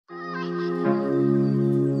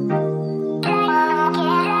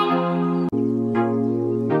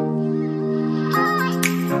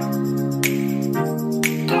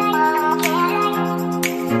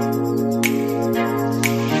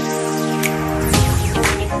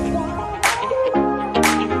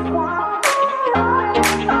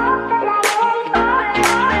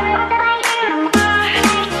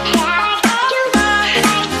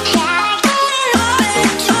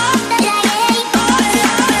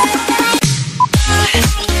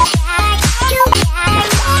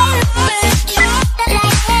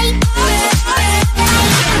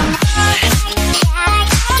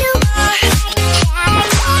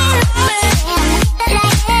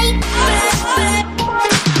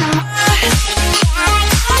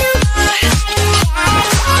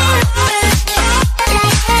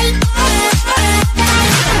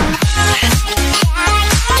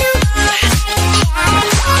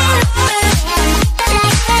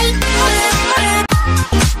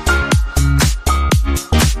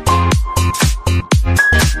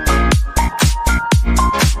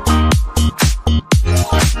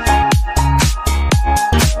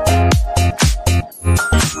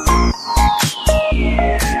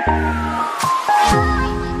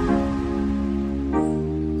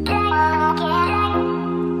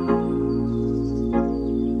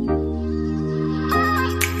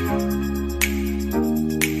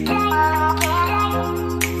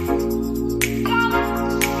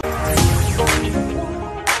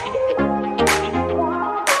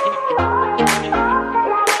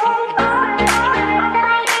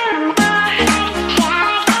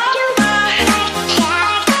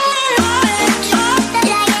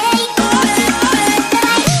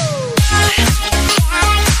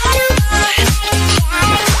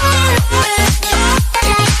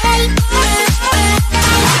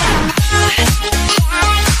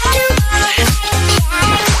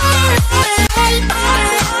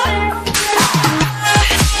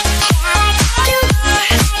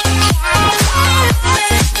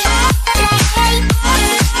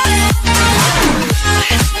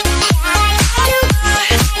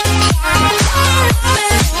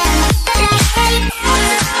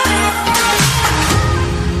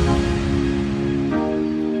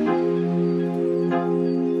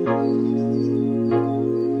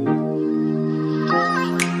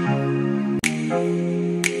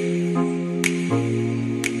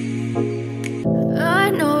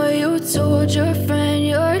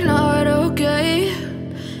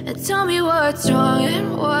Tell me what's wrong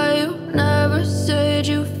and why you never said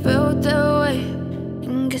you felt that way.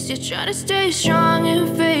 And guess you're trying to stay strong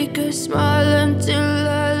and fake a smile until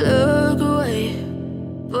I look away.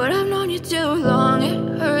 But I've known you too long,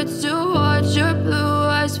 it hurts to watch your blue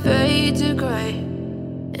eyes fade to gray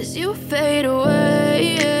as you fade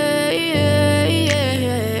away,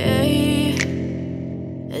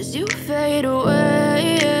 as you fade away.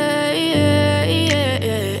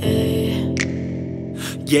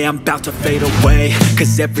 Yeah, I'm about to fade away,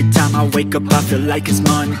 cause every time I wake up I feel like it's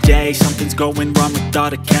Monday. Something's going wrong with all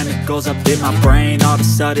the chemicals up in my brain. All of a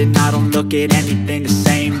sudden I don't look at anything the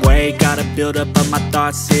same way. Gotta build up of my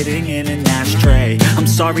thoughts sitting in an ashtray. I'm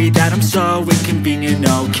sorry that I'm so inconvenient,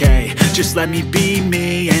 okay. Just let me be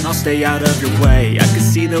me and I'll stay out of your way. I can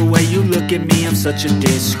see the way you look at me, I'm such a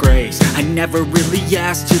disgrace. I never really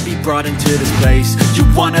asked to be brought into this place. You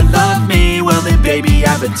wanna love me? Well then baby,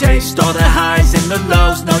 have a taste. All the highs and the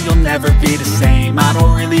lows, no, you'll never be the same. I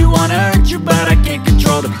don't really wanna hurt you, but I can't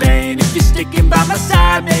control the pain. If you're sticking by my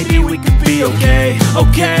side, maybe we could be okay.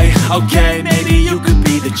 Okay, maybe you could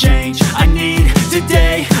be the change I need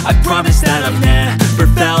today. I promise that I've never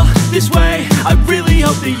felt this way. I really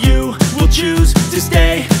hope that you will choose to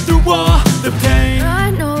stay through all the pain.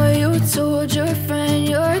 I know you told your friend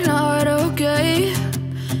you're not okay,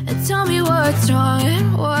 and tell me what's wrong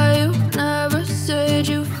and why you never said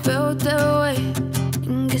you felt that way.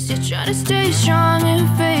 Guess you're trying to stay strong and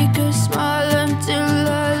fake a smile until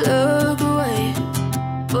I look away.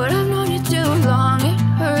 But I've known you too long, it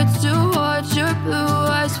hurts to watch your blue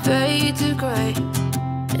eyes fade to gray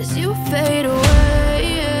as you fade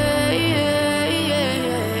away,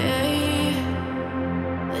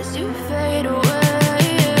 as you fade away,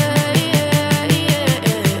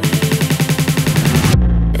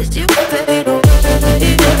 as you fade away.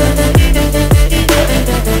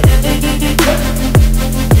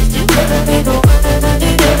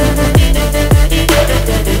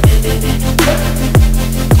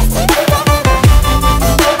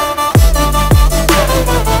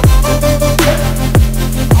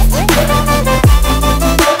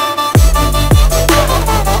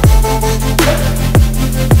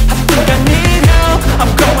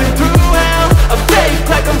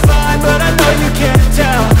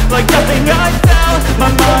 Like nothing I've